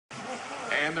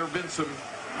And there have been some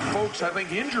folks, I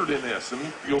think, injured in this, and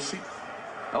you'll see.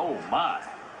 Oh, my.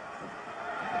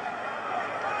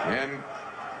 And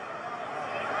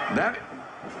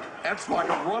that's like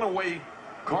a runaway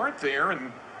cart there,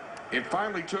 and it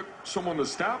finally took someone to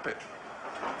stop it.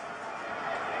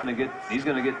 He's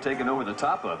going to get taken over the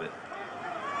top of it.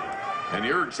 And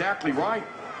you're exactly right.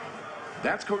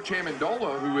 That's Coach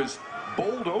Amendola, who is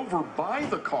bowled over by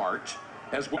the cart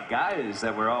as well. Guys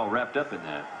that were all wrapped up in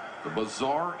that. The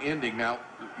bizarre ending. Now,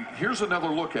 here's another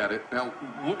look at it. Now,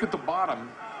 look at the bottom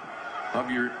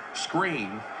of your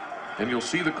screen, and you'll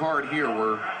see the card here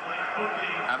where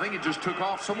I think it just took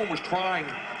off. Someone was trying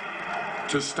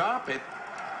to stop it.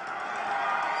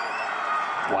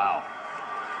 Wow.